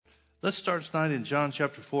Let's start tonight in John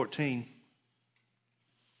chapter 14.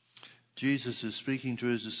 Jesus is speaking to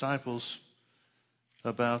his disciples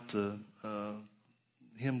about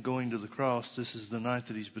him going to the cross. This is the night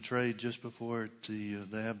that he's betrayed, just before they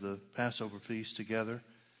have the Passover feast together.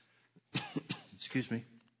 Excuse me.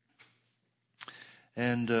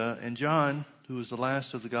 And John, who was the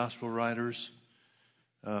last of the gospel writers,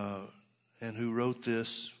 and who wrote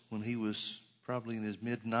this when he was probably in his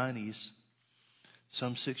mid-90s,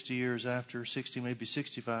 some 60 years after, 60, maybe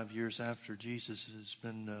 65 years after Jesus has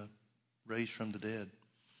been raised from the dead.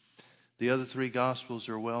 The other three Gospels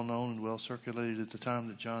are well known and well circulated at the time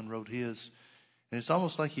that John wrote his. And it's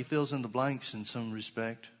almost like he fills in the blanks in some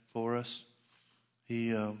respect for us.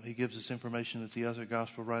 He gives us information that the other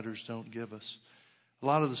Gospel writers don't give us. A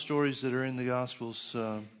lot of the stories that are in the Gospels,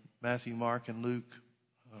 Matthew, Mark, and Luke,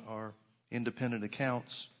 are independent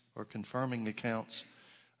accounts or confirming accounts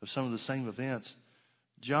of some of the same events.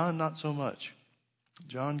 John, not so much.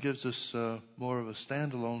 John gives us more of a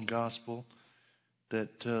standalone gospel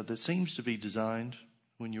that seems to be designed,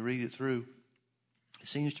 when you read it through, it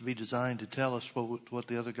seems to be designed to tell us what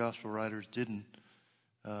the other gospel writers didn't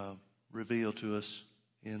reveal to us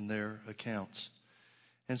in their accounts.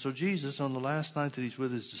 And so Jesus, on the last night that he's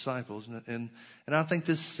with his disciples, and I think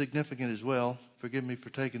this is significant as well. Forgive me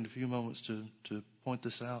for taking a few moments to point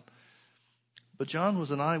this out. But John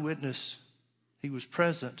was an eyewitness. He was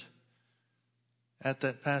present at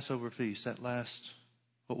that Passover feast, that last,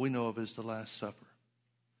 what we know of as the Last Supper.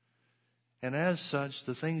 And as such,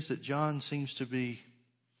 the things that John seems to be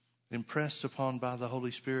impressed upon by the Holy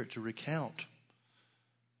Spirit to recount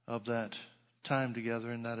of that time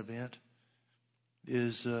together in that event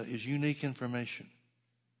is unique information.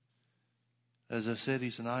 As I said,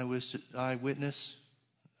 he's an eyewitness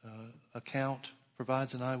account,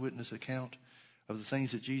 provides an eyewitness account of the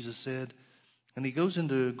things that Jesus said. And he goes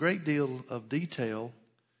into a great deal of detail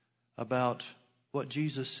about what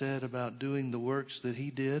Jesus said about doing the works that he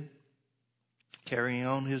did, carrying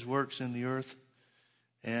on his works in the earth,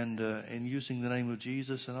 and using the name of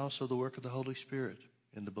Jesus, and also the work of the Holy Spirit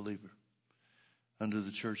in the believer under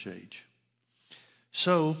the church age.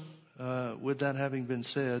 So, with that having been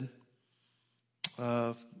said,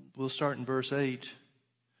 we'll start in verse 8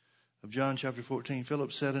 of John chapter 14.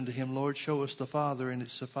 Philip said unto him, Lord, show us the Father, and it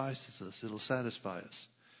suffices us. It'll satisfy us.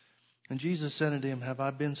 And Jesus said unto him, have I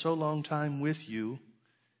been so long time with you,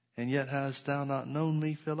 and yet hast thou not known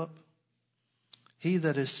me, Philip? He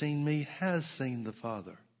that has seen me has seen the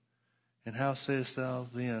Father. And how sayest thou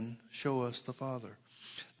then, show us the Father?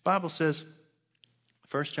 The Bible says,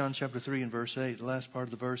 1 John chapter 3 and verse 8, the last part of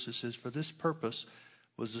the verse, it says, for this purpose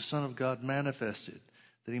was the Son of God manifested,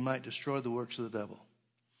 that he might destroy the works of the devil.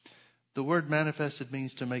 The word manifested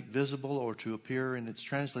means to make visible or to appear, and it's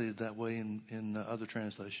translated that way in other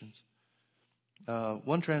translations.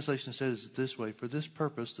 One translation says it this way, for this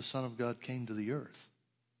purpose the Son of God came to the earth,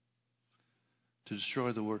 to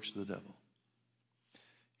destroy the works of the devil.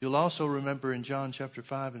 You'll also remember in John chapter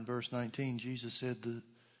 5 and verse 19, Jesus said,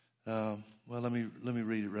 let me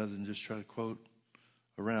read it rather than just try to quote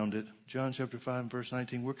around it. John chapter 5 and verse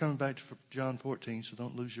 19. We're coming back to John 14, so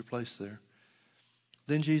don't lose your place there.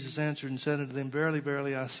 Then Jesus answered and said unto them, verily,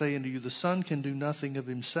 verily, I say unto you, the Son can do nothing of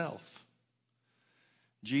himself.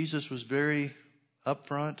 Jesus was very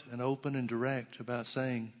upfront and open and direct about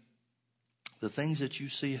saying, the things that you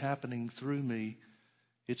see happening through me,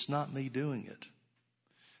 it's not me doing it.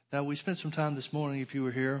 Now, we spent some time this morning, if you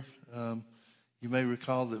were here, you may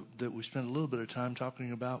recall that we spent a little bit of time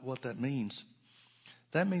talking about what that means.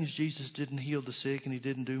 That means Jesus didn't heal the sick, and he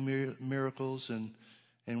didn't do miracles and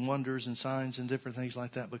wonders and signs and different things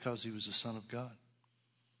like that because he was the Son of God.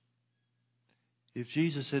 If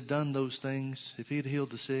Jesus had done those things, if he had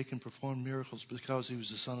healed the sick and performed miracles because he was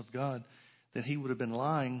the Son of God, then he would have been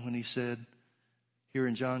lying when he said here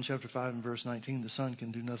in John chapter 5 and verse 19, the Son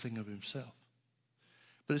can do nothing of himself.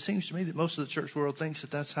 But it seems to me that most of the church world thinks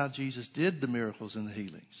that that's how Jesus did the miracles and the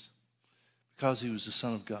healings, because he was the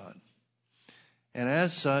Son of God. And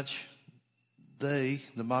as such, the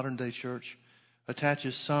modern day church,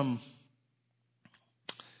 attaches some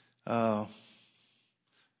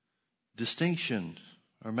distinction,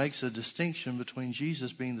 or makes a distinction between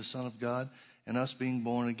Jesus being the Son of God and us being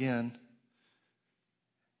born again,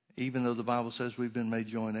 even though the Bible says we've been made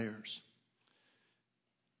joint heirs.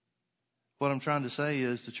 What I'm trying to say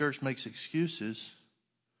is the church makes excuses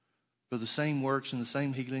for the same works and the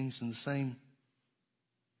same healings and the same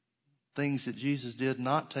things that Jesus did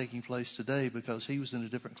not taking place today because he was in a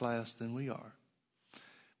different class than we are.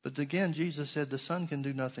 But again, Jesus said the Son can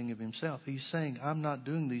do nothing of himself. He's saying, I'm not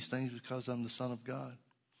doing these things because I'm the Son of God.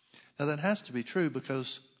 Now that has to be true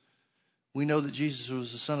because We know that Jesus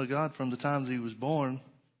was the Son of God from the time that he was born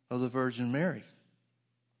of the Virgin Mary.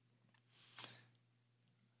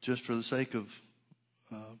 Just for the sake of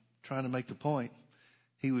trying to make the point,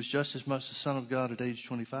 he was just as much the Son of God at age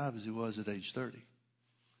 25 as he was at age 30.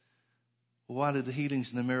 Well, why did the healings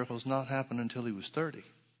and the miracles not happen until he was 30?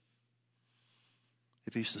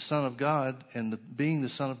 If he's the Son of God, and being the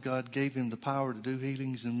Son of God gave him the power to do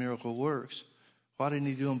healings and miracle works, why didn't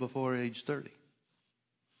he do them before age 30?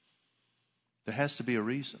 There has to be a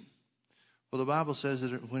reason. Well, the Bible says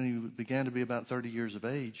that when he began to be about 30 years of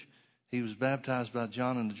age, he was baptized by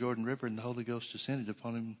John in the Jordan River, and the Holy Ghost descended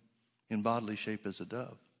upon him in bodily shape as a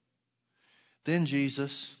dove. Then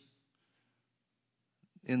Jesus,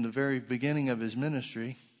 in the very beginning of his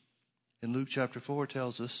ministry, in Luke chapter 4,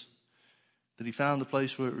 tells us that he found the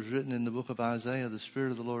place where it was written in the book of Isaiah, "The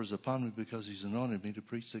Spirit of the Lord is upon me because he's anointed me to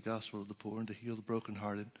preach the gospel of the poor and to heal the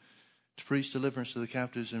brokenhearted, to preach deliverance to the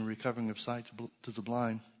captives and recovering of sight to the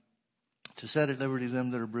blind, to set at liberty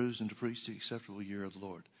them that are bruised, and to preach the acceptable year of the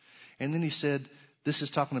Lord." And then he said, this is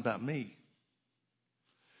talking about me.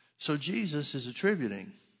 So Jesus is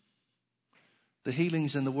attributing the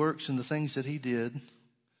healings and the works and the things that he did.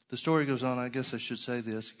 The story goes on. I guess I should say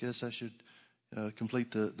this. I guess I should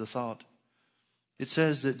complete the thought. It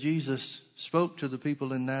says that Jesus spoke to the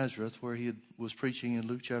people in Nazareth where he was preaching in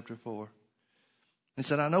Luke chapter 4 and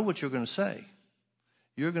said, I know what you're going to say.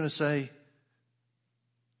 You're going to say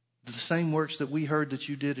the same works that we heard that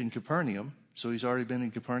you did in Capernaum. So he's already been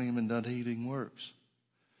in Capernaum and done healing works.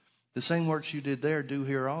 The same works you did there, do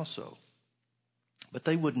here also. But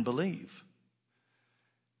they wouldn't believe.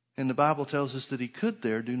 And the Bible tells us that he could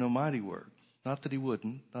there do no mighty work. Not that he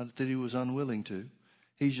wouldn't, not that he was unwilling to.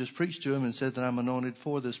 He just preached to him and said that I'm anointed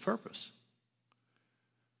for this purpose.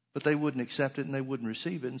 But they wouldn't accept it and they wouldn't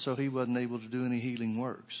receive it, and so he wasn't able to do any healing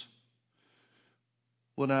works.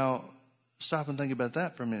 Well, now, stop and think about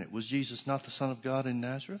that for a minute. Was Jesus not the Son of God in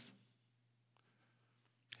Nazareth?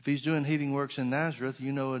 If he's doing healing works in Nazareth,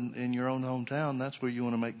 you know in your own hometown, that's where you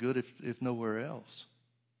want to make good if nowhere else.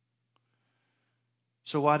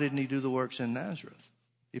 So why didn't he do the works in Nazareth?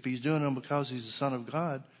 If he's doing them because he's the Son of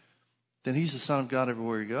God, then he's the Son of God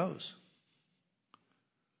everywhere he goes.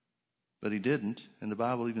 But he didn't, and the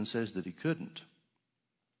Bible even says that he couldn't.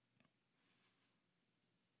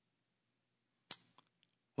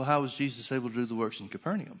 Well, how was Jesus able to do the works in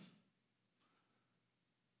Capernaum?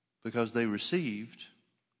 Because they received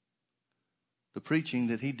the preaching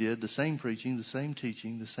that he did, the same preaching, the same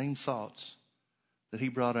teaching, the same thoughts that he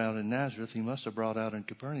brought out in Nazareth, he must have brought out in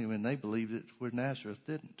Capernaum, and they believed it where Nazareth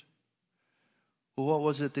didn't. Well, what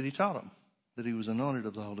was it that he taught them? That he was anointed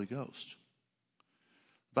of the Holy Ghost.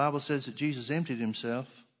 The Bible says that Jesus emptied himself.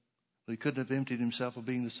 He couldn't have emptied himself of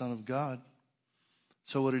being the Son of God.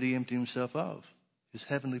 So what did he empty himself of? His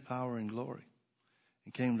heavenly power and glory.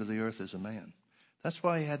 And came to the earth as a man. That's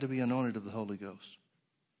why he had to be anointed of the Holy Ghost.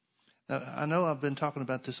 Now, I know I've been talking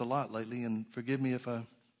about this a lot lately, and forgive me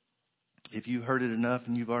if you've heard it enough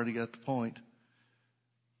and you've already got the point.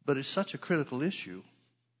 But it's such a critical issue.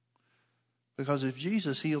 Because if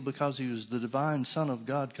Jesus healed because he was the divine Son of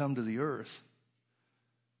God come to the earth,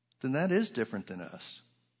 then that is different than us.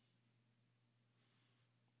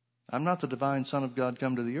 I'm not the divine Son of God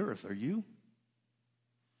come to the earth. Are you?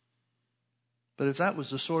 But if that was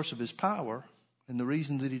the source of his power and the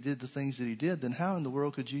reason that he did the things that he did, then how in the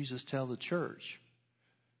world could Jesus tell the church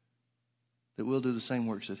that we'll do the same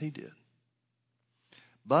works that he did?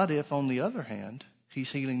 But if, on the other hand,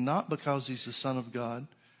 he's healing not because he's the Son of God,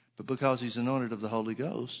 but because he's anointed of the Holy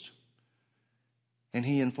Ghost, and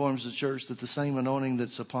he informs the church that the same anointing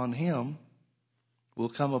that's upon him will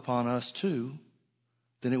come upon us too,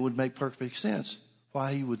 then it would make perfect sense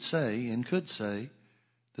why he would say and could say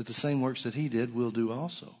that the same works that he did we'll do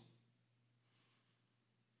also.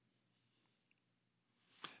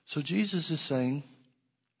 So Jesus is saying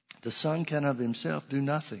the Son can of himself do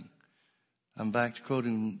nothing. I'm back to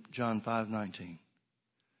quoting John 5:19.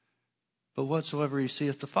 But whatsoever he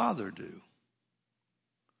seeth the Father do.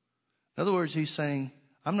 In other words, he's saying,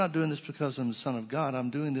 I'm not doing this because I'm the Son of God. I'm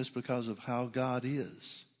doing this because of how God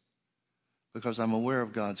is. Because I'm aware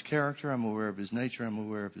of God's character. I'm aware of his nature. I'm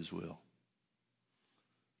aware of his will.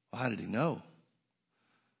 Well, how did he know?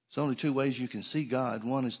 There's only two ways you can see God.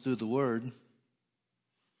 One is through the Word,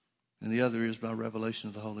 and the other is by revelation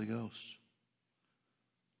of the Holy Ghost.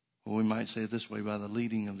 Or we might say it this way, by the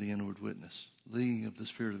leading of the inward witness. Leading of the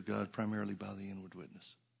Spirit of God primarily by the inward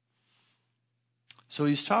witness. So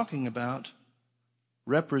he's talking about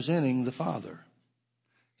representing the Father.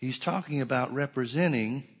 He's talking about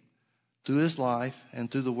representing through his life and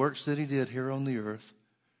through the works that he did here on the earth,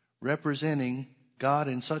 representing God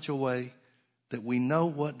in such a way that we know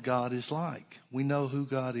what God is like. We know who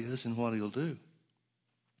God is and what he'll do.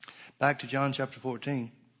 Back to John chapter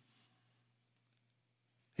 14.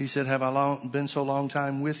 He said, have I been so long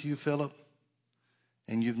time with you, Philip,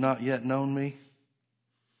 and you've not yet known me?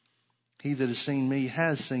 He that has seen me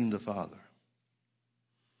has seen the Father.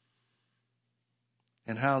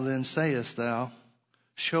 And how then sayest thou,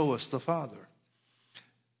 show us the Father?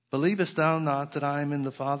 Believest thou not that I am in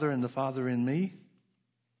the Father and the Father in me?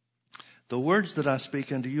 The words that I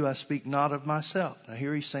speak unto you, I speak not of myself. Now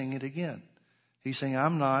here he's saying it again. He's saying,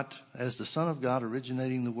 I'm not, as the Son of God,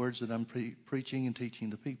 originating the words that I'm preaching and teaching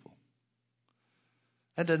the people.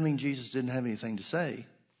 That doesn't mean Jesus didn't have anything to say.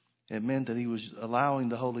 It meant that he was allowing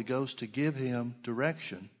the Holy Ghost to give him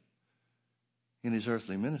direction in his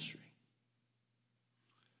earthly ministry.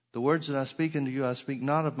 The words that I speak unto you, I speak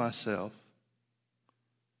not of myself,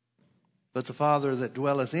 but the Father that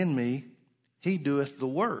dwelleth in me, he doeth the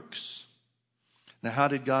works. Now, how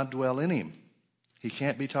did God dwell in him? He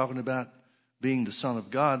can't be talking about being the Son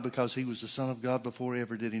of God, because he was the Son of God before he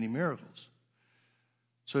ever did any miracles.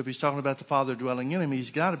 So if he's talking about the Father dwelling in him,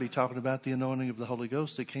 he's got to be talking about the anointing of the Holy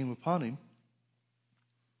Ghost that came upon him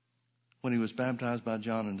when he was baptized by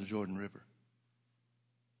John in the Jordan River.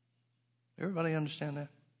 Everybody understand that?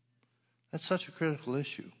 That's such a critical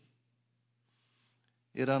issue.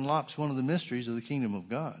 It unlocks one of the mysteries of the kingdom of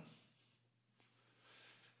God.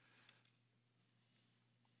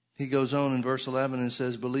 He goes on in verse 11 and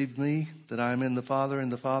says, believe me that I am in the Father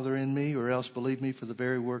and the Father in me, or else believe me for the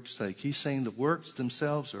very work's sake. He's saying the works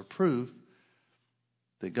themselves are proof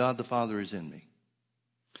that God the Father is in me.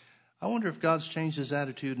 I wonder if God's changed his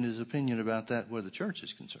attitude and his opinion about that where the church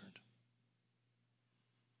is concerned.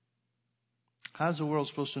 How's the world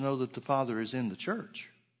supposed to know that the Father is in the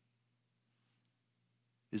church?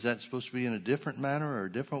 Is that supposed to be in a different manner or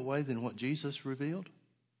a different way than what Jesus revealed?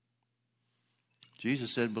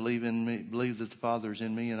 Jesus said, believe in me, believe that the Father is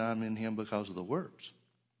in me and I'm in him because of the works.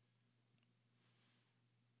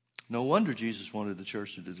 No wonder Jesus wanted the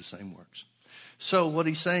church to do the same works. So what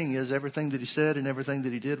he's saying is everything that he said and everything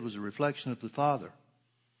that he did was a reflection of the Father.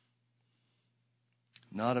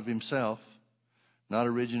 Not of himself, not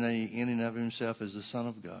originating in and of himself as the Son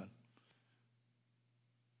of God,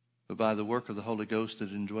 but by the work of the Holy Ghost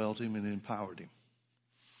that indwelt him and empowered him.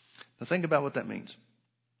 Now think about what that means.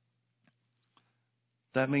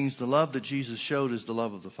 That means the love that Jesus showed is the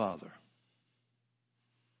love of the Father.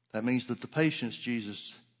 That means that the patience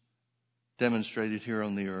Jesus demonstrated here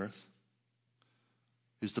on the earth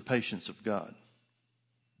is the patience of God.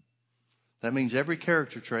 That means every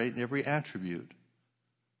character trait and every attribute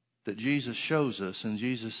that Jesus shows us and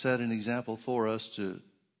Jesus set an example for us to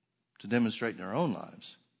demonstrate in our own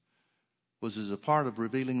lives was as a part of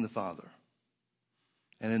revealing the Father.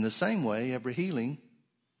 And in the same way, every healing,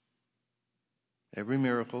 every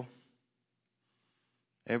miracle,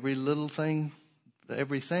 every little thing,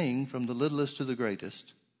 everything from the littlest to the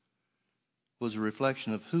greatest was a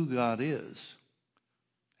reflection of who God is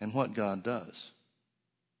and what God does.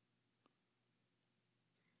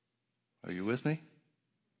 Are you with me?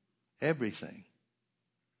 Everything.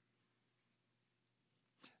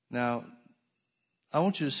 Now, I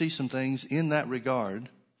want you to see some things in that regard.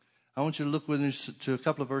 I want you to look with me to a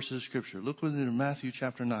couple of verses of Scripture. Look with me to Matthew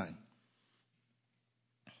chapter 9.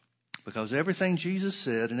 Because everything Jesus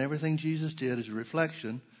said and everything Jesus did is a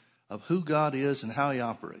reflection of who God is and how he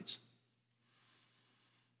operates.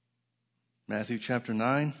 Matthew chapter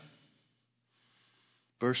 9,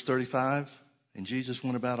 verse 35. And Jesus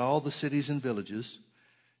went about all the cities and villages,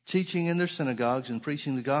 teaching in their synagogues and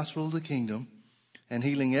preaching the gospel of the kingdom and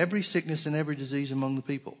healing every sickness and every disease among the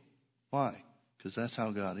people. Why? Because that's how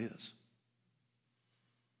God is.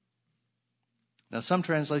 Now, some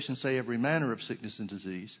translations say every manner of sickness and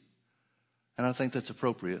disease. And I think that's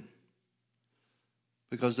appropriate.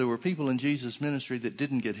 Because there were people in Jesus' ministry that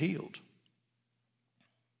didn't get healed.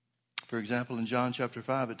 For example, in John chapter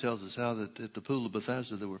 5, it tells us how that at the pool of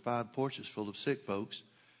Bethesda, there were 5 porches full of sick folks.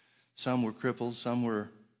 Some were crippled, some were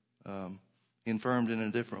infirmed in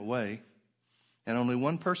a different way. And only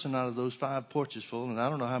one person out of those 5 porches full, and I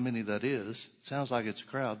don't know how many that is. It sounds like it's a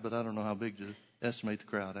crowd, but I don't know how big to estimate the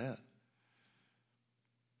crowd at.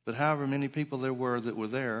 But however many people there were that were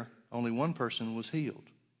there, only one person was healed.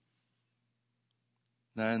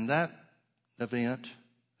 Now, in that event,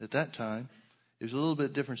 at that time, it was a little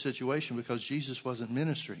bit different situation because Jesus wasn't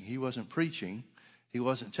ministering. He wasn't preaching. He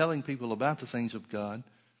wasn't telling people about the things of God.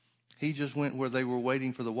 He just went where they were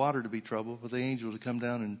waiting for the water to be troubled, for the angel to come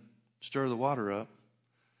down and stir the water up.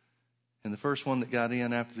 And the first one that got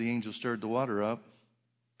in after the angel stirred the water up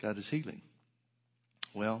got his healing.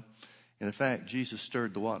 Well, in fact, Jesus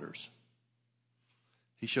stirred the waters.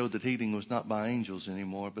 he showed that healing was not by angels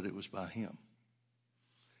anymore, but it was by him.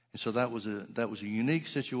 And so that was a unique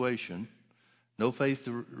situation. No faith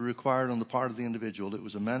required on the part of the individual. It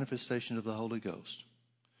was a manifestation of the Holy Ghost.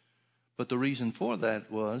 But the reason for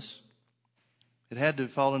that was it had to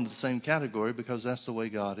fall into the same category because that's the way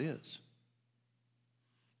God is.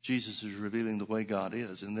 Jesus is revealing the way God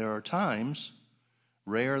is. And there are times,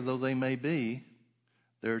 rare though they may be,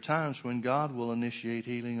 there are times when God will initiate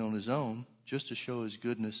healing on his own just to show his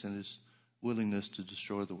goodness and his willingness to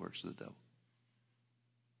destroy the works of the devil.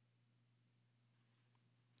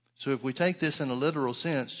 So if we take this in a literal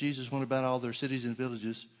sense, Jesus went about all their cities and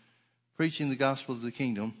villages, preaching the gospel of the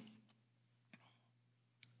kingdom,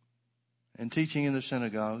 and teaching in their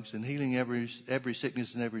synagogues, and healing every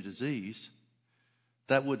sickness and every disease.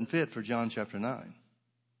 That wouldn't fit for John chapter 9,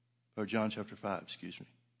 or John chapter 5, excuse me.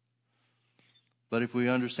 But if we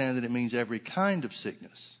understand that it means every kind of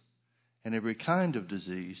sickness and every kind of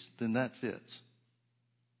disease, then that fits.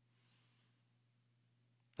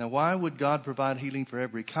 Now, why would God provide healing for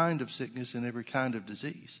every kind of sickness and every kind of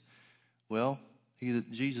disease? Well,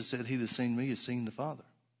 Jesus said, he that's seen me has seen the Father.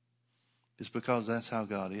 It's because that's how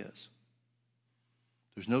God is.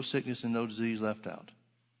 There's no sickness and no disease left out.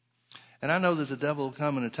 And I know that the devil will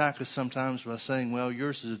come and attack us sometimes by saying, well,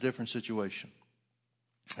 yours is a different situation.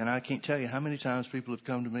 And I can't tell you how many times people have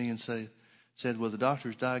come to me and said, well, the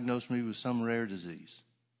doctors diagnosed me with some rare disease.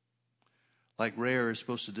 Like rare is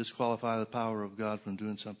supposed to disqualify the power of God from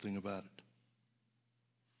doing something about it.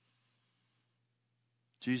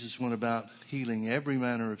 Jesus went about healing every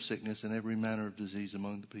manner of sickness and every manner of disease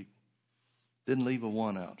among the people. Didn't leave a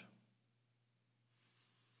one out.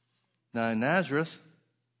 Now in Nazareth,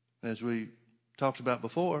 as we talked about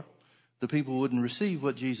before, the people wouldn't receive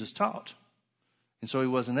what Jesus taught. And so he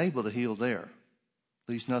wasn't able to heal there.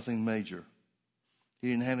 At least nothing major. He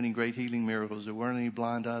didn't have any great healing miracles. There weren't any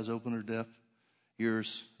blind eyes opened or deaf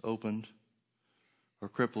ears opened or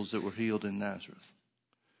cripples that were healed in Nazareth.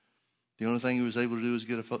 The only thing he was able to do is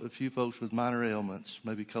get a few folks with minor ailments,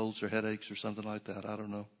 maybe colds or headaches or something like that. I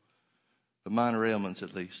don't know. But minor ailments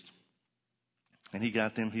at least. And he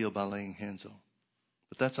got them healed by laying hands on.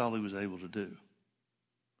 But that's all he was able to do.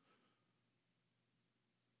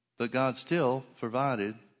 But God still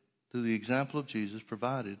provided, through the example of Jesus,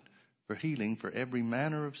 provided for healing for every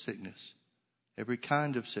manner of sickness, every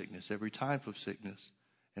kind of sickness, every type of sickness,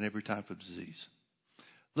 and every type of disease.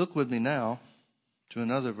 Look with me now to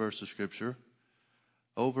another verse of Scripture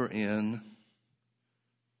over in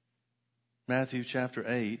Matthew chapter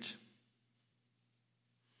 8.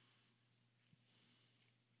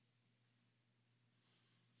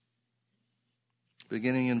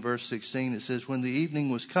 Beginning in verse 16, it says, when the evening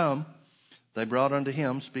was come, they brought unto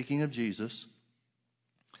him, speaking of Jesus,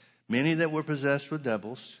 many that were possessed with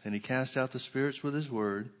devils, and he cast out the spirits with his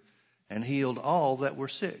word, and healed all that were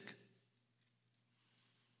sick.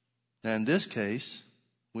 Now in this case,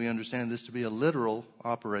 we understand this to be a literal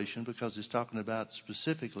operation because it's talking about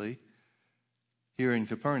specifically here in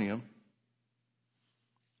Capernaum.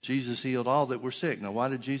 Jesus healed all that were sick. Now why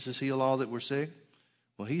did Jesus heal all that were sick?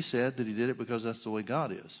 Well, he said that he did it because that's the way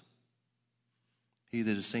God is. He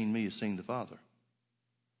that has seen me has seen the Father.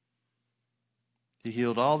 He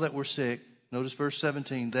healed all that were sick. Notice verse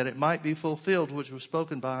 17, that it might be fulfilled which was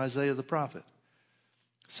spoken by Isaiah the prophet,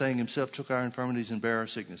 saying himself took our infirmities and bare our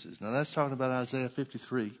sicknesses. Now that's talking about Isaiah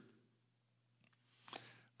 53,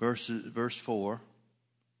 verse 4,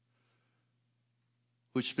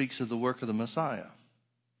 which speaks of the work of the Messiah.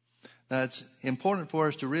 Now, it's important for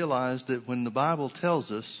us to realize that when the Bible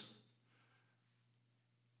tells us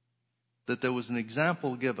that there was an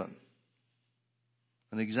example given,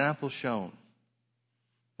 an example shown,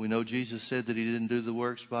 we know Jesus said that he didn't do the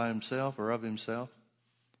works by himself or of himself,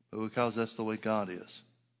 but because that's the way God is.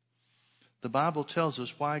 The Bible tells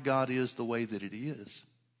us why God is the way that it is.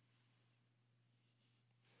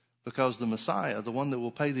 Because the Messiah, the one that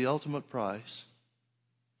will pay the ultimate price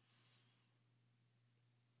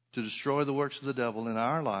to destroy the works of the devil in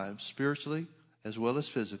our lives, spiritually as well as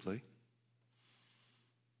physically,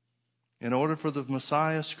 in order for the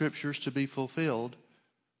Messiah scriptures to be fulfilled,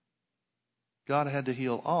 God had to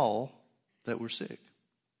heal all that were sick.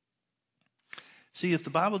 See, if the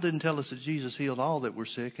Bible didn't tell us that Jesus healed all that were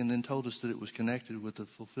sick and then told us that it was connected with the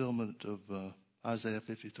fulfillment of Isaiah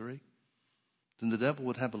 53, then the devil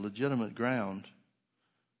would have a legitimate ground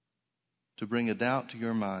to bring a doubt to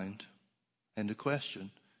your mind and to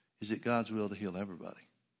question, is it God's will to heal everybody?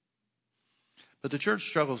 But the church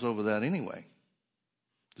struggles over that anyway.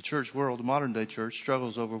 The church world, the modern day church,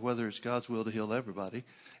 struggles over whether it's God's will to heal everybody.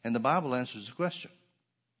 And the Bible answers the question.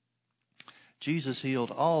 Jesus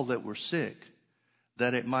healed all that were sick,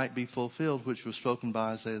 that it might be fulfilled, which was spoken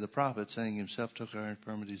by Isaiah the prophet, saying, himself took our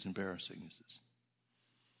infirmities and bare our sicknesses.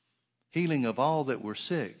 Healing of all that were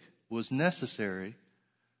sick was necessary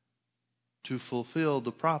to fulfill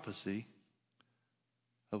the prophecy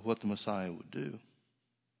of what the Messiah would do.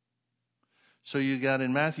 So you got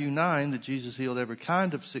in Matthew 9 that Jesus healed every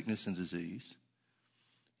kind of sickness and disease.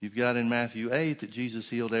 You've got in Matthew 8 that Jesus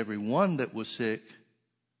healed every one that was sick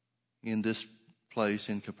in this place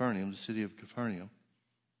in Capernaum, the city of Capernaum.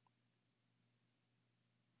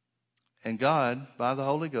 And God, by the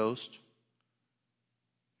Holy Ghost,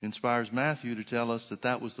 inspires Matthew to tell us that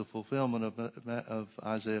that was the fulfillment of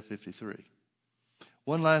Isaiah 53.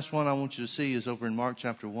 One last one I want you to see is over in Mark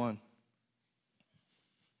chapter 1.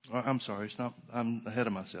 I'm sorry, it's not. I'm ahead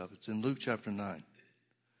of myself. It's in Luke chapter 9.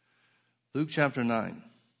 Luke chapter 9.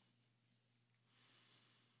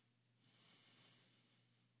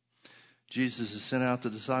 Jesus has sent out the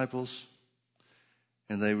disciples,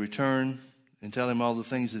 and they return and tell him all the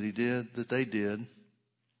things that they did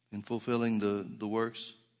in fulfilling the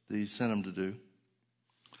works that he sent them to do.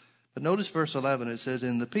 But notice verse 11, it says,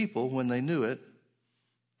 and the people, when they knew it,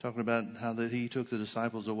 talking about how that he took the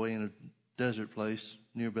disciples away in a desert place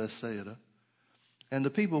near Bethsaida, and the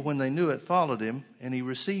people, when they knew it, followed him, and he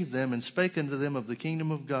received them and spake unto them of the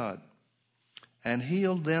kingdom of God, and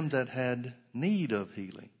healed them that had need of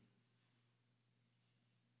healing.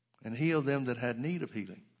 And healed them that had need of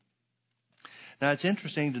healing. Now it's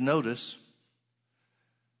interesting to notice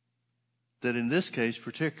that in this case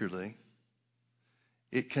particularly,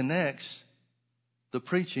 it connects the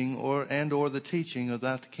preaching or the teaching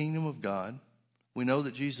about the kingdom of God. We know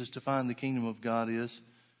that Jesus defined the kingdom of God is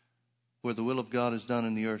where the will of God is done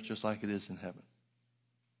in the earth just like it is in heaven.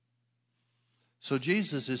 So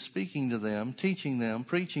Jesus is speaking to them, teaching them,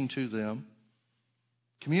 preaching to them,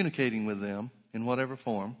 communicating with them in whatever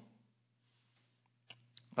form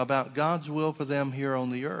about God's will for them here on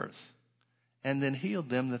the earth, and then healed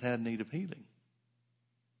them that had need of healing.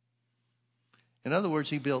 In other words,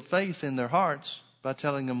 he built faith in their hearts by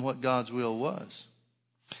telling them what God's will was.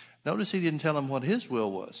 Notice he didn't tell them what his will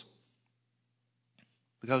was,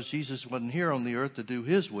 because Jesus wasn't here on the earth to do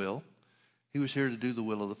his will. He was here to do the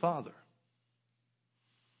will of the Father.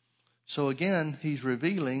 So again, he's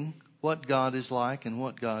revealing what God is like and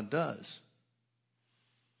what God does.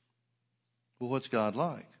 Well, what's God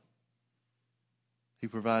like? He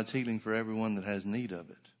provides healing for everyone that has need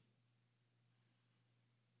of it.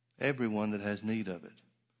 Everyone that has need of it.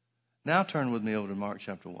 Now turn with me over to Mark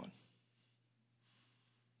chapter 1.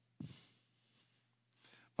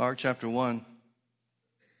 Mark chapter 1.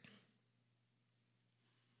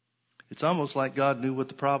 It's almost like God knew what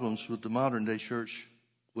the problems with the modern day church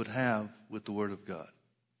would have with the Word of God,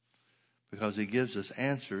 because he gives us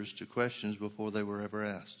answers to questions before they were ever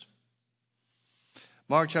asked.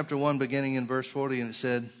 Mark chapter 1, beginning in verse 40, and it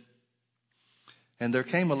said, and there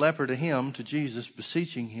came a leper to him, to Jesus,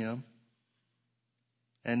 beseeching him,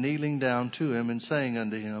 and kneeling down to him, and saying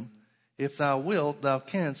unto him, if thou wilt, thou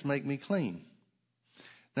canst make me clean.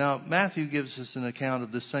 Now, Matthew gives us an account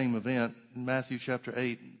of this same event in Matthew chapter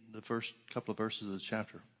 8, the first couple of verses of the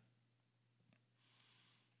chapter.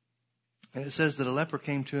 And it says that a leper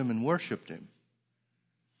came to him and worshipped him,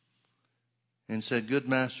 and said, good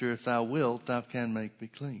master, if thou wilt, thou can make me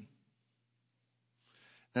clean.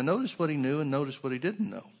 Now notice what he knew and notice what he didn't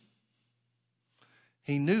know.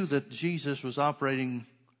 He knew that Jesus was operating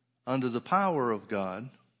under the power of God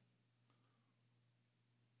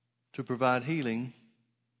to provide healing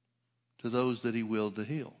to those that he willed to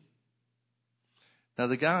heal. Now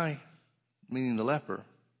the guy, meaning the leper,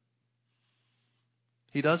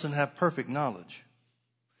 he doesn't have perfect knowledge.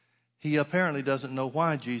 He apparently doesn't know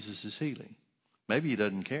why Jesus is healing. Maybe he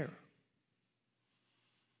doesn't care.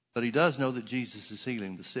 But he does know that Jesus is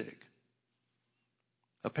healing the sick.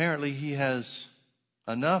 Apparently he has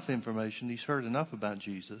enough information, he's heard enough about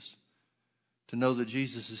Jesus to know that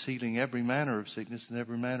Jesus is healing every manner of sickness and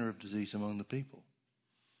every manner of disease among the people.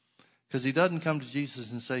 Because he doesn't come to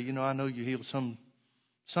Jesus and say, I know you heal some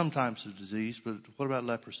types of disease, but what about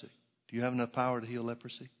leprosy? Do you have enough power to heal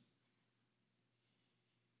leprosy?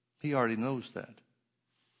 He already knows that.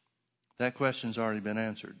 That question's already been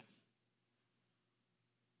answered.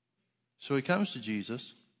 So he comes to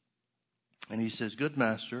Jesus and he says, good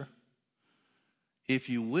master, if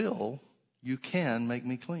you will, you can make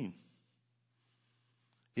me clean.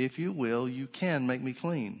 If you will, you can make me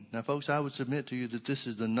clean. Now, folks, I would submit to you that this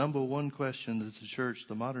is the number one question that the church,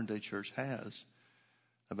 the modern day church, has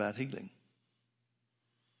about healing.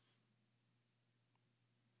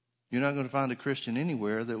 You're not going to find a Christian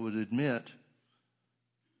anywhere that would admit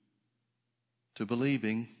to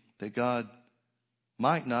believing that God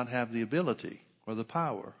might not have the ability or the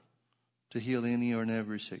power to heal any or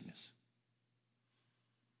every sickness.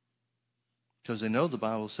 Because they know the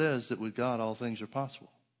Bible says that with God all things are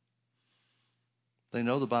possible. They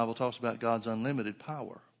know the Bible talks about God's unlimited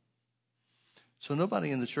power. So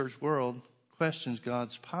nobody in the church world questions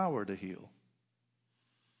God's power to heal.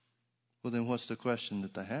 Well, then what's the question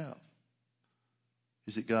that they have?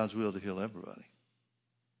 Is it God's will to heal everybody?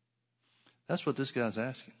 That's what this guy's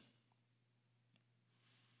asking.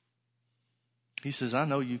 He says, I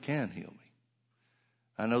know you can heal me.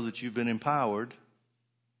 I know that you've been empowered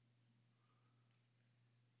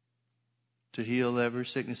to heal every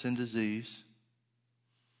sickness and disease.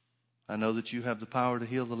 I know that you have the power to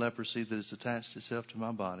heal the leprosy that has attached itself to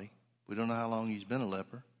my body. We don't know how long he's been a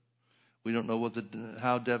leper. We don't know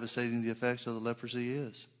how devastating the effects of the leprosy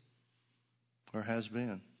is or has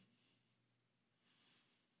been.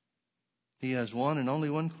 He has one and only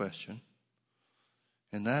one question,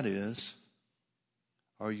 and that is,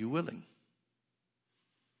 are you willing?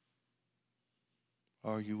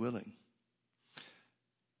 Are you willing?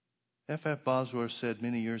 F.F. Bosworth said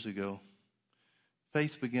many years ago,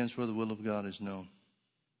 faith begins where the will of God is known.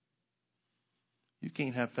 You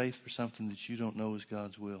can't have faith for something that you don't know is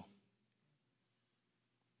God's will.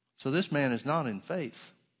 So this man is not in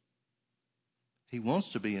faith. He wants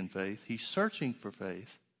to be in faith. He's searching for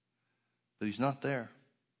faith, but he's not there.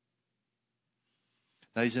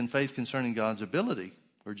 Now he's in faith concerning God's ability,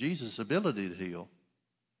 or Jesus' ability to heal.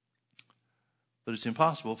 But it's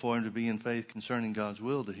impossible for him to be in faith concerning God's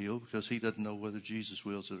will to heal because he doesn't know whether Jesus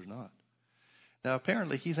wills it or not. Now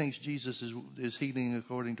apparently he thinks Jesus is healing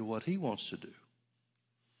according to what he wants to do.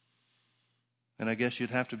 And I guess you'd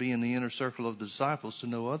have to be in the inner circle of the disciples to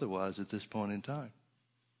know otherwise at this point in time,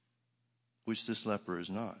 which this leper is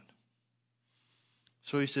not.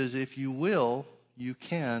 So he says, if you will, you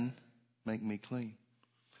can make me clean.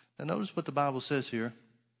 Now notice what the Bible says here.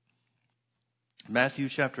 Matthew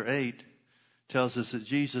chapter 8 tells us that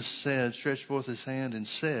Jesus said, stretched forth his hand and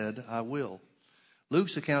said, I will.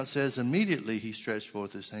 Luke's account says immediately he stretched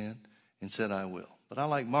forth his hand and said, I will. But I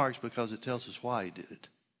like Mark's because it tells us why he did it.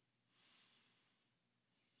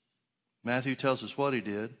 Matthew tells us what he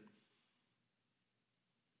did.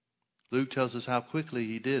 Luke tells us how quickly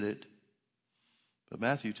he did it. But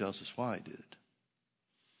Matthew tells us why he did it.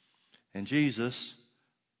 And Jesus,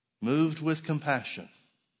 moved with compassion,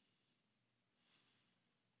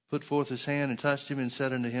 put forth his hand and touched him and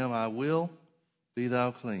said unto him, I will, be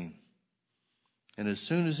thou clean. And as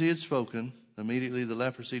soon as he had spoken, immediately the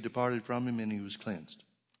leprosy departed from him and he was cleansed.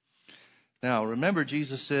 Now, remember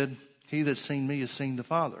Jesus said, he that's seen me has seen the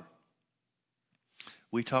Father.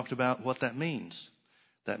 We talked about what that means.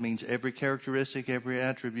 That means every characteristic, every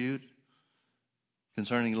attribute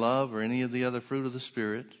concerning love or any of the other fruit of the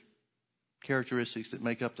Spirit, characteristics that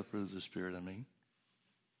make up the fruit of the Spirit,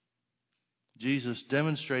 Jesus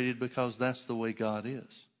demonstrated because that's the way God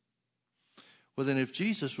is. Well, then if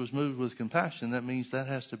Jesus was moved with compassion, that means that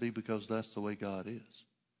has to be because that's the way God is.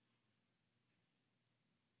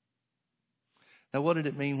 Now, what did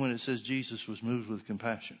it mean when it says Jesus was moved with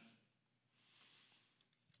compassion?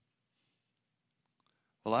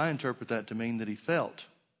 Well, I interpret that to mean that he felt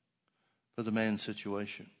for the man's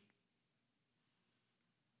situation.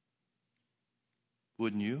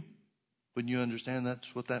 Wouldn't you? Wouldn't you understand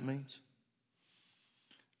that's what that means?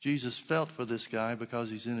 Jesus felt for this guy because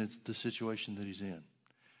he's in the situation that he's in.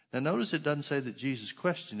 Now notice it doesn't say that Jesus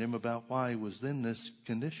questioned him about why he was in this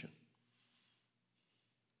condition.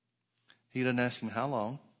 He doesn't ask him how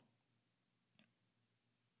long.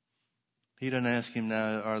 He doesn't ask him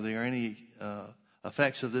now, are there any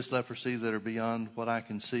effects of this leprosy that are beyond what I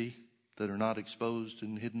can see, that are not exposed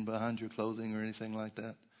and hidden behind your clothing or anything like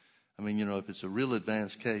that? I mean, if it's a real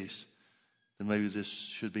advanced case, then maybe this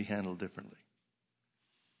should be handled differently.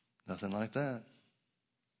 Nothing like that.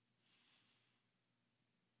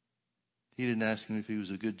 He didn't ask him if he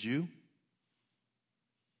was a good Jew.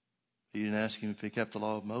 He didn't ask him if he kept the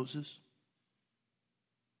law of Moses.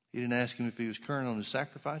 He didn't ask him if he was current on his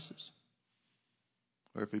sacrifices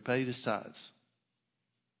or if he paid his tithes.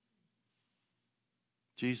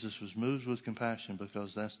 Jesus was moved with compassion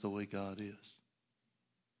because that's the way God is.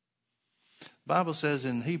 The Bible says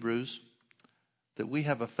in Hebrews that we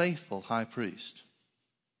have a faithful high priest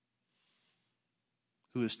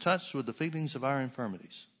who is touched with the feelings of our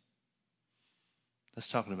infirmities. That's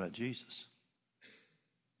talking about Jesus.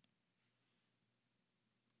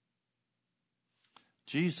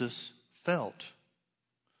 Jesus felt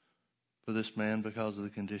for this man because of the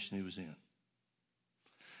condition he was in.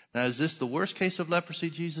 Now, is this the worst case of leprosy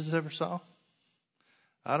Jesus ever saw?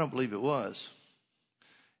 I don't believe it was.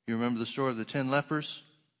 You You remember the story of the 10 lepers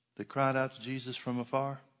that cried out to Jesus from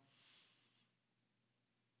afar?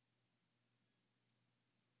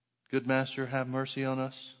 Good master, have mercy on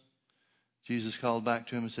us. Jesus called back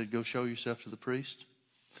to him and said, go show yourself to the priest.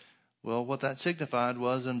 Well, what that signified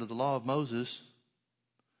was, under the law of Moses,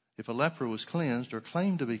 if a leper was cleansed or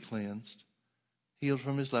claimed to be cleansed, healed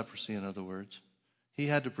from his leprosy, in other words, he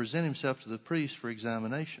had to present himself to the priest for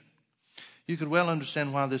examination. You could well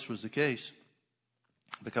understand why this was the case,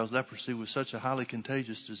 because leprosy was such a highly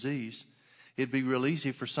contagious disease. It'd be real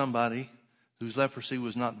easy for somebody whose leprosy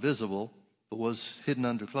was not visible but was hidden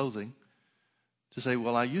under clothing to say,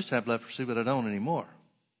 well, I used to have leprosy, but I don't anymore.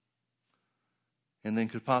 And then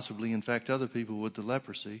could possibly infect other people with the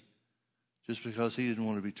leprosy just because he didn't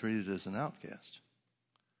want to be treated as an outcast.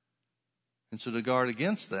 And so to guard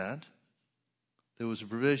against that, there was a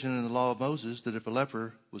provision in the law of Moses that if a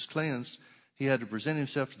leper was cleansed, he had to present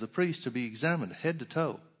himself to the priest to be examined head to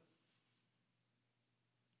toe,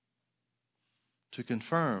 to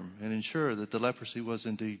confirm and ensure that the leprosy was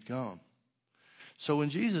indeed gone. So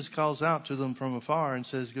when Jesus calls out to them from afar and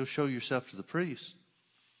says, go show yourself to the priest,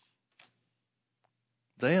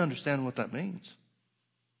 they understand what that means.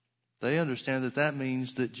 They understand that that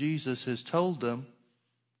means that Jesus has told them,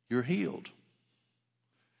 you're healed.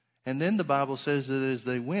 And then the Bible says that as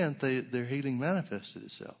they went, their healing manifested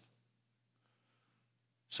itself.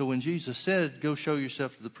 So when Jesus said, go show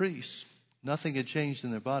yourself to the priest, nothing had changed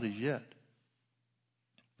in their bodies yet.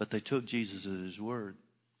 But they took Jesus at his word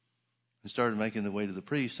and started making their way to the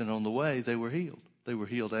priest. And on the way, they were healed. They were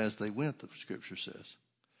healed as they went, the scripture says.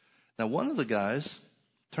 Now, one of the guys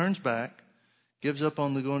turns back, gives up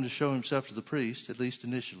on the going to show himself to the priest, at least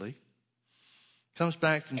initially, comes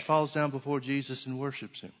back and falls down before Jesus and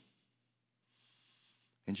worships him.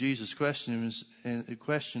 And Jesus questions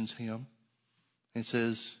him and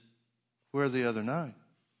says, where are the other 9?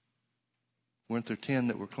 Weren't there 10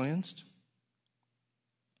 that were cleansed?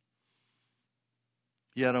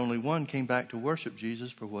 Yet only one came back to worship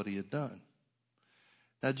Jesus for what he had done.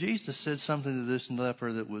 Now Jesus said something to this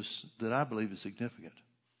leper that I believe is significant.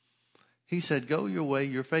 He said, go your way,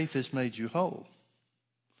 your faith has made you whole.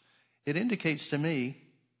 It indicates to me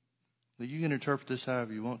that you can interpret this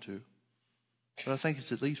however you want to, but I think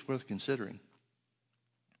it's at least worth considering.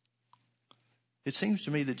 It seems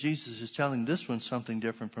to me that Jesus is telling this one something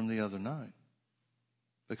different from the other 9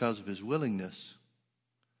 because of his willingness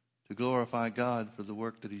to glorify God for the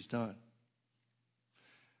work that he's done.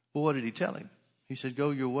 Well, what did he tell him? He said, go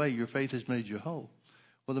your way, your faith has made you whole.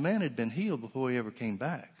 Well, the man had been healed before he ever came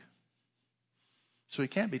back. So he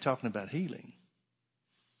can't be talking about healing.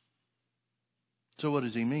 So what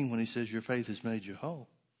does he mean when he says your faith has made you whole?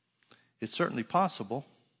 It's certainly possible,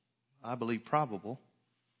 I believe probable,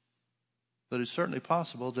 but it's certainly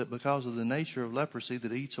possible that because of the nature of leprosy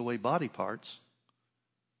that eats away body parts,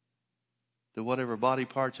 that whatever body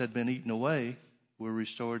parts had been eaten away were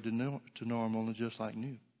restored to normal and just like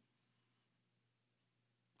new.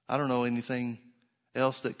 I don't know anything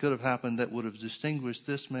else that could have happened that would have distinguished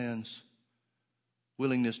this man's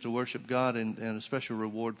willingness to worship God and a special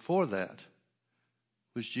reward for that,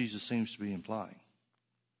 which Jesus seems to be implying.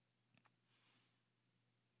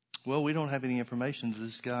 Well, we don't have any information that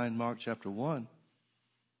this guy in Mark chapter 1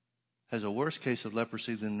 has a worse case of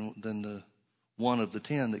leprosy than the one of the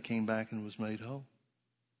 10 that came back and was made whole.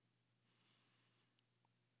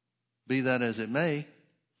 Be that as it may,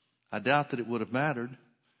 I doubt that it would have mattered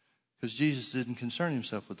because Jesus didn't concern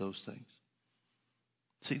himself with those things.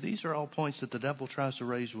 See, these are all points that the devil tries to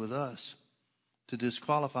raise with us to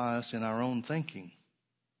disqualify us in our own thinking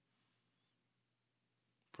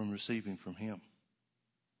from receiving from him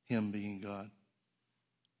being God.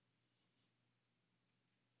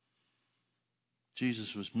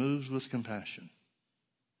 Jesus was moved with compassion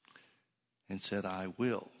and said, I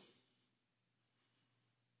will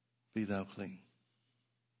be thou clean.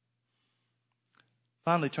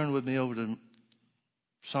 Finally, turn with me over to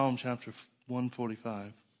Psalm chapter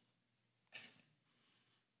 145.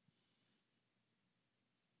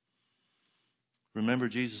 Remember,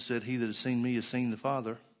 Jesus said, he that has seen me has seen the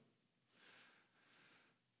Father.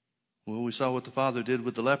 Well, we saw what the Father did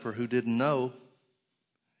with the leper who didn't know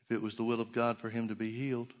if it was the will of God for him to be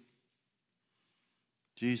healed.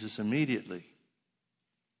 Jesus immediately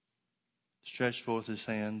stretched forth his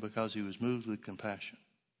hand because he was moved with compassion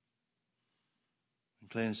and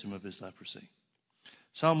cleansed him of his leprosy.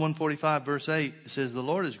 Psalm 145 verse 8, it says, the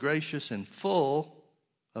Lord is gracious and full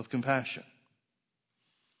of compassion.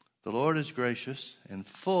 The Lord is gracious and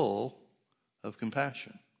full of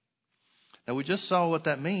compassion. Now we just saw what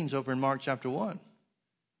that means over in Mark chapter 1.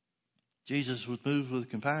 Jesus was moved with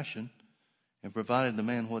compassion and provided the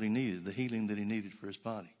man what he needed, the healing that he needed for his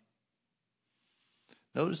body.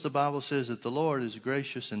 Notice the Bible says that the Lord is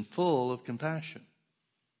gracious and full of compassion.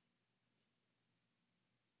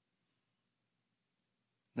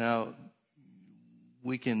 Now,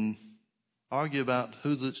 we can argue about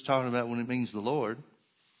who it's talking about when it means the Lord.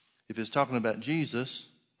 If it's talking about Jesus,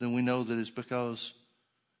 then we know that it's because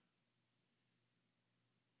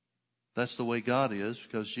that's the way God is,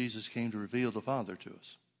 because Jesus came to reveal the Father to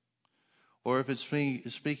us. Or if it's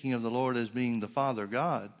speaking of the Lord as being the Father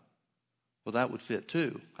God, well, that would fit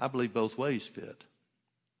too. I believe both ways fit.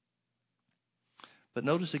 But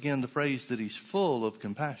notice again the phrase that he's full of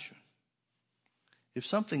compassion. If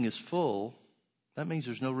something is full, that means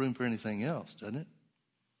there's no room for anything else, doesn't it?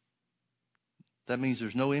 That means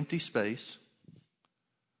there's no empty space.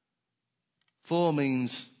 Full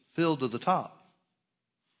means filled to the top.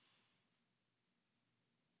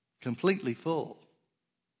 Completely full.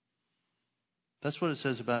 That's what it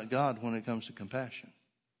says about God when it comes to compassion.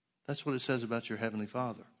 That's what it says about your Heavenly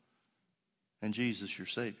Father. And Jesus, your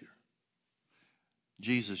Savior.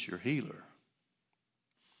 Jesus, your healer.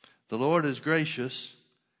 The Lord is gracious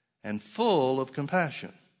and full of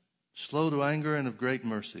compassion, slow to anger and of great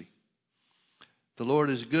mercy. The Lord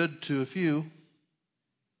is good to a few,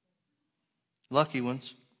 lucky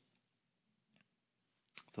ones.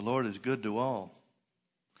 The Lord is good to all.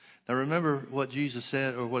 Now remember what Jesus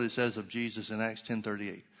said, or what it says of Jesus in Acts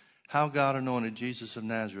 10:38. How God anointed Jesus of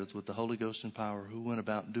Nazareth with the Holy Ghost and power, who went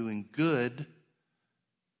about doing good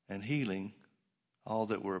and healing all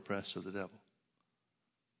that were oppressed of the devil.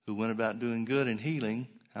 Who went about doing good and healing,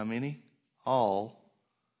 how many? All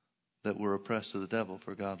that were oppressed of the devil,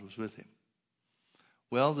 for God was with him.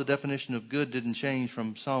 Well, the definition of good didn't change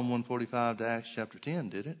from Psalm 145 to Acts chapter 10,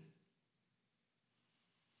 did it?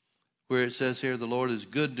 Where it says here, the Lord is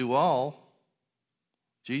good to all,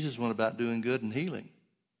 Jesus went about doing good and healing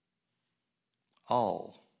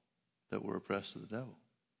all that were oppressed of the devil.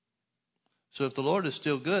 So if the Lord is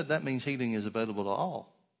still good, that means healing is available to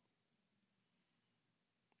all.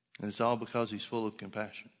 And it's all because he's full of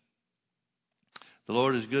compassion. The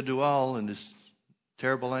Lord is good to all, and his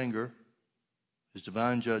terrible anger, his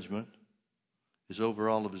divine judgment, is over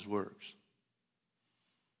all of his works.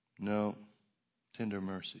 No, tender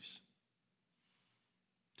mercies.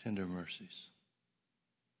 Tender mercies.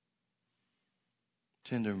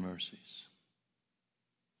 Tender mercies.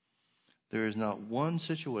 There is not one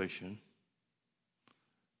situation,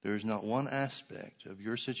 there is not one aspect of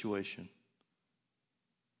your situation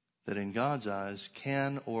that in God's eyes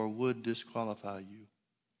can or would disqualify you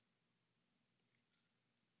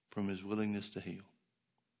from his willingness to heal.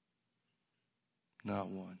 Not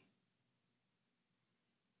one.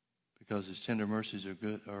 Because his tender mercies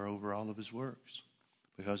are over all of his works.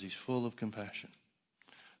 Because he's full of compassion.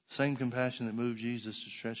 Same compassion that moved Jesus to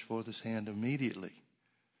stretch forth his hand immediately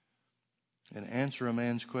and answer a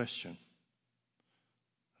man's question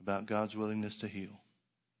about God's willingness to heal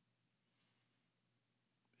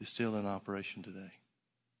is still in operation today.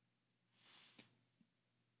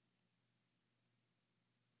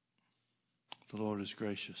 The Lord is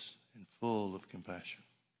gracious and full of compassion.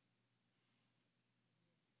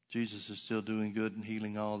 Jesus is still doing good and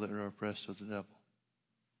healing all that are oppressed of the devil.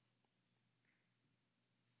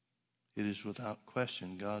 It is without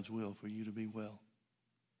question God's will for you to be well.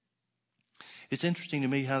 It's interesting to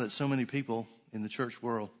me how that so many people in the church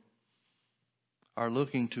world are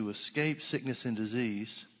looking to escape sickness and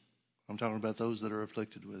disease. I'm talking about those that are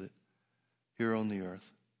afflicted with it here on the earth.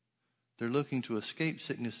 They're looking to escape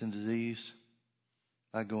sickness and disease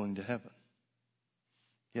by going to heaven.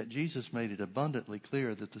 Yet Jesus made it abundantly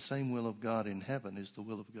clear that the same will of God in heaven is the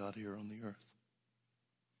will of God here on the earth.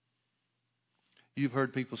 You've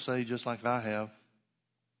heard people say, just like I have,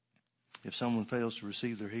 if someone fails to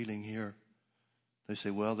receive their healing here, they say,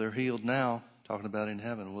 well, they're healed now, talking about in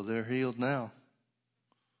heaven. Well, they're healed now.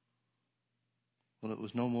 Well, it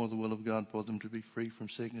was no more the will of God for them to be free from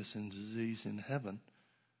sickness and disease in heaven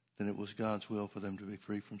than it was God's will for them to be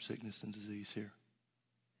free from sickness and disease here.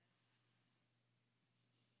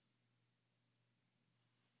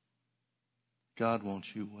 God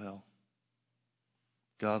wants you well.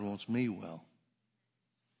 God wants me well.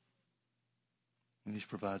 And he's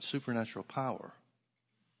provided supernatural power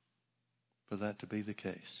for that to be the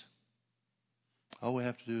case. All we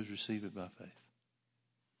have to do is receive it by faith.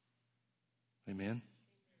 Amen?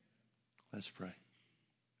 Let's pray.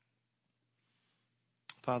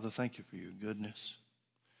 Father, thank you for your goodness.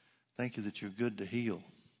 Thank you that you're good to heal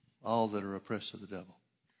all that are oppressed of the devil.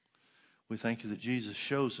 We thank you that Jesus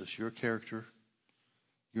shows us your character,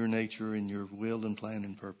 your nature, and your will and plan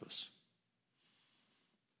and purpose.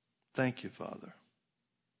 Thank you, Father,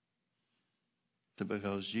 that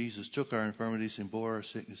because Jesus took our infirmities and bore our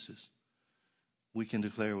sicknesses, we can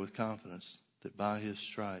declare with confidence that by his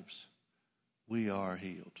stripes we are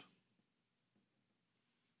healed.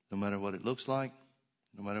 No matter what it looks like,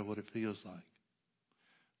 no matter what it feels like,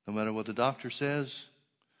 no matter what the doctor says,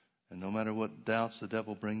 and no matter what doubts the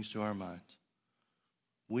devil brings to our minds,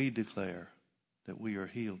 we declare that we are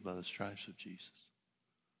healed by the stripes of Jesus.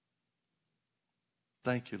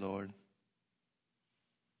 Thank you, Lord,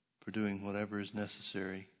 for doing whatever is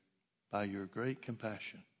necessary by your great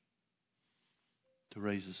compassion to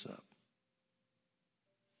raise us up.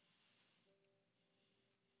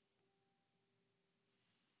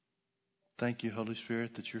 Thank you, Holy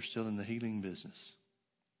Spirit, that you're still in the healing business.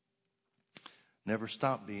 Never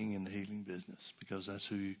stop being in the healing business, because that's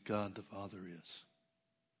who God the Father is.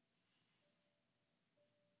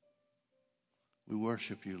 We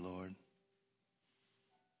worship you, Lord,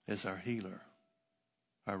 as our healer,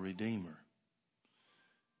 our Redeemer.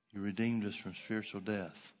 You redeemed us from spiritual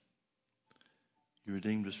death. You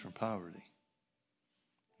redeemed us from poverty.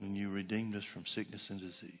 And you redeemed us from sickness and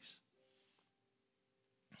disease.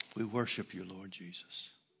 We worship you, Lord Jesus.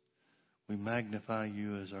 We magnify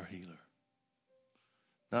you as our healer.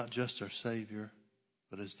 Not just our Savior,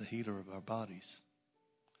 but as the healer of our bodies.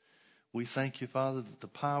 We thank you, Father, that the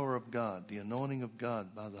power of God, the anointing of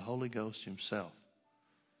God by the Holy Ghost himself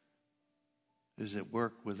is at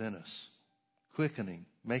work within us, quickening,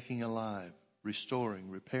 making alive, restoring,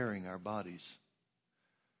 repairing our bodies.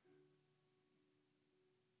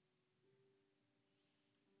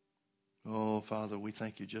 Oh, Father, we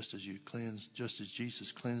thank you just as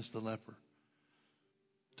Jesus cleansed the leper,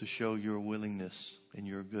 to show your willingness and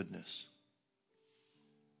your goodness.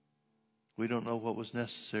 We don't know what was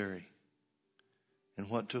necessary and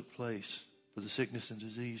what took place for the sickness and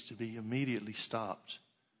disease to be immediately stopped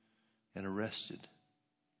and arrested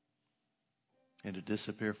and to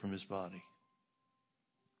disappear from his body.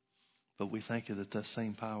 But we thank you that that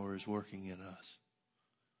same power is working in us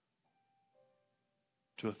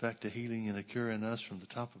to effect a healing and a cure in us from the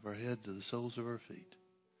top of our head to the soles of our feet.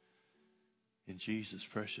 In Jesus'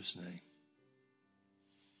 precious name.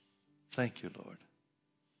 Thank you, Lord.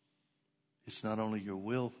 It's not only your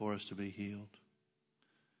will for us to be healed.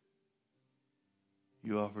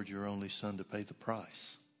 You offered your only Son to pay the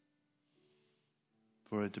price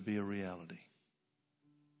for it to be a reality.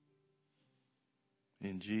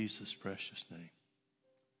 In Jesus' precious name.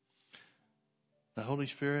 Now, Holy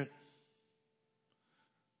Spirit,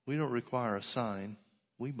 we don't require a sign.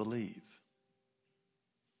 We believe.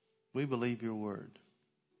 We believe your word.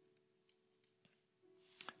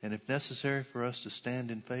 And if necessary for us to stand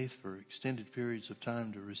in faith for extended periods of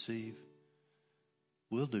time to receive,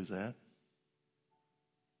 we'll do that.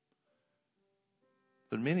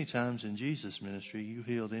 But many times in Jesus' ministry, you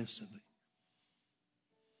healed instantly.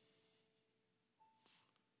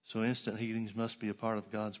 So instant healings must be a part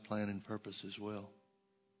of God's plan and purpose as well.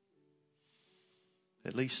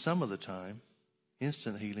 At least some of the time,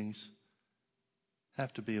 instant healings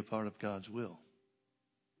have to be a part of God's will.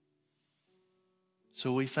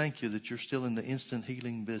 So we thank you that you're still in the instant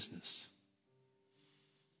healing business.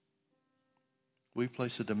 We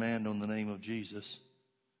place a demand on the name of Jesus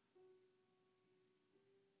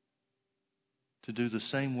to do the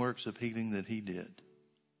same works of healing that he did.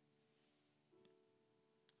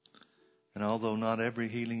 And although not every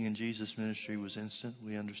healing in Jesus' ministry was instant,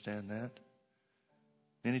 we understand that.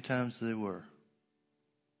 Many times they were.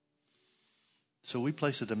 So we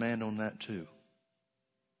place a demand on that too.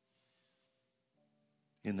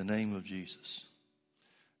 In the name of Jesus.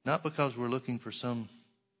 Not because we're looking for some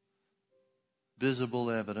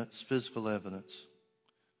visible evidence, physical evidence,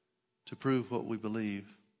 to prove what we believe.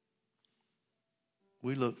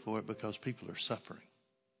 We look for it because people are suffering.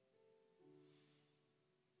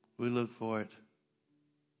 We look for it.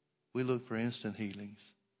 We look for instant healings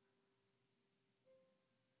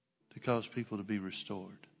to cause people to be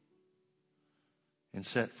restored and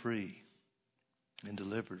set free and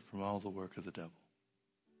delivered from all the work of the devil.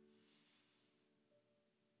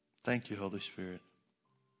 Thank you, Holy Spirit,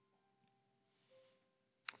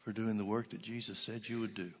 for doing the work that Jesus said you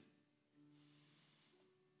would do.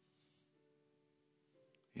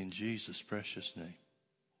 In Jesus' precious name.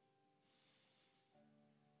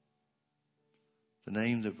 The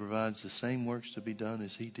name that provides the same works to be done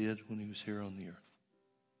as he did when he was here on the earth.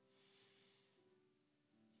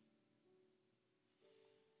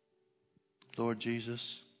 Lord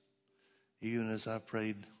Jesus, even as I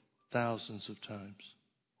prayed thousands of times,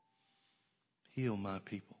 heal my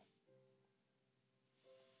people.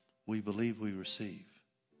 We believe we receive.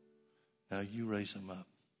 Now you raise them up.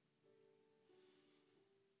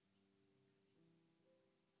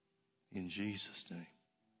 In Jesus' name.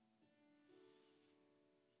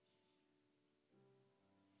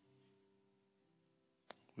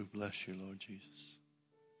 We bless you, Lord Jesus.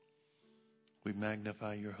 We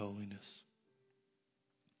magnify your holiness.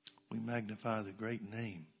 We magnify the great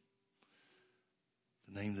name,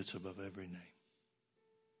 the name that's above every name.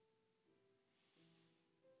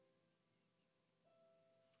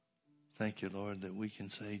 Thank you, Lord, that we can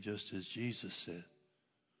say just as Jesus said,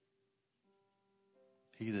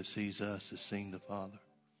 he that sees us has seen the Father.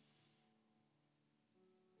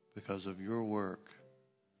 Because of your work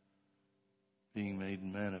being made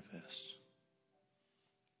manifest.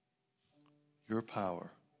 Your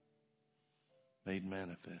power made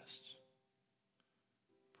manifest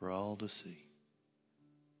for all to see.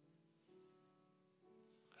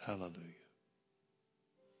 Hallelujah.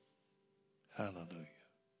 Hallelujah.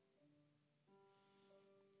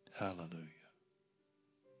 Hallelujah.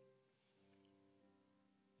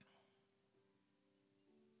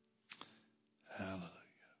 Hallelujah.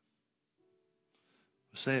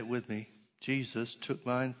 Say it with me. Jesus took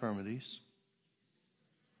my infirmities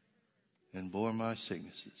and bore my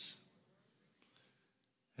sicknesses.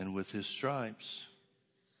 And with his stripes,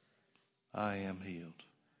 I am healed.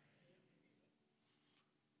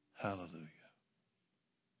 Hallelujah.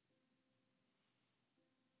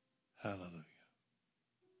 Hallelujah.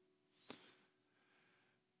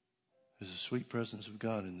 There's a sweet presence of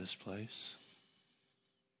God in this place.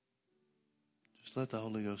 Just let the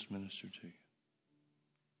Holy Ghost minister to you.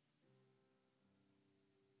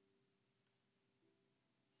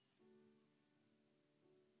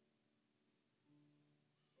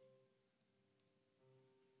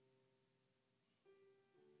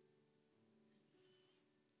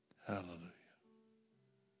 Hallelujah.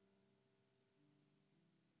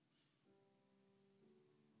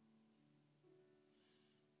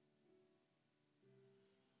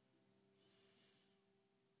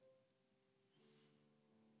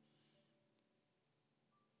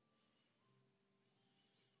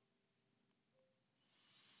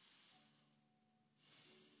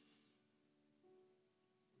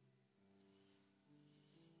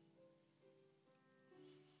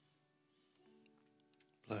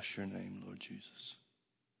 Bless your name, Lord Jesus.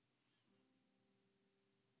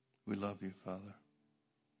 We love you, Father.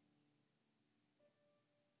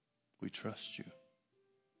 We trust you.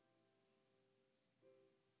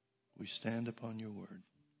 We stand upon your word.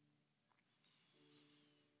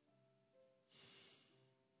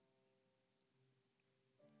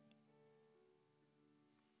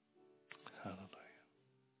 Hallelujah.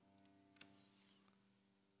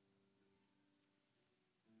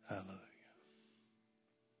 Hallelujah.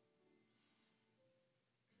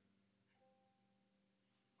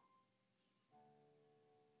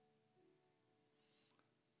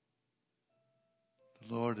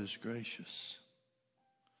 The Lord is gracious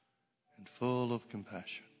and full of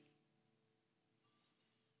compassion,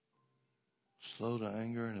 slow to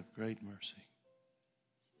anger and of great mercy.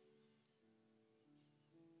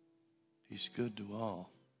 He's good to all,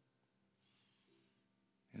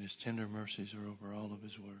 and his tender mercies are over all of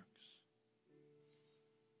his works.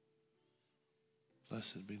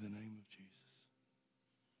 Blessed be the name of Jesus.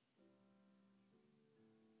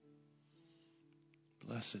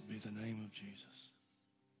 Blessed be the name of Jesus.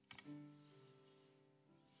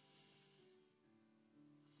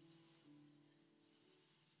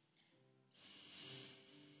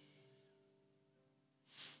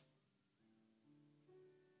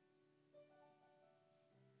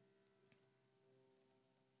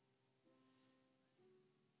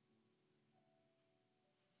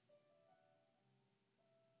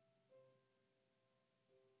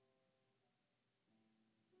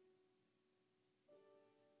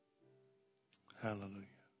 Hallelujah.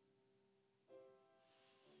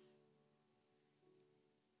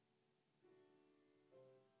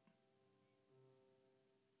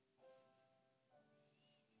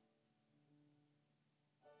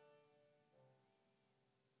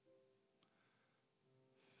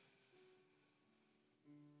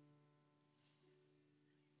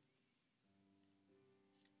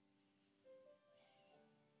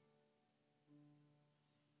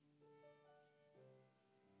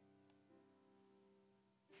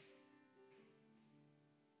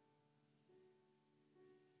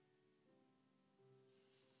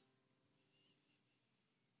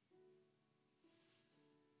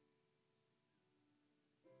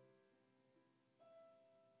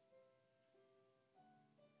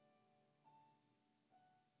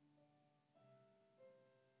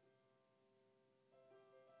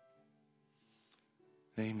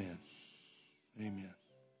 Amen. Amen.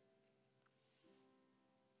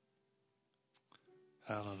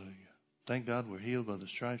 Hallelujah. Thank God we're healed by the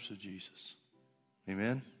stripes of Jesus.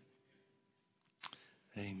 Amen.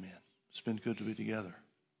 Amen. It's been good to be together.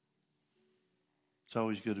 It's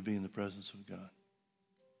always good to be in the presence of God.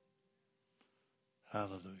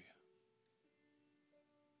 Hallelujah.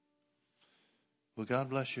 Well, God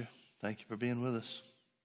bless you. Thank you for being with us.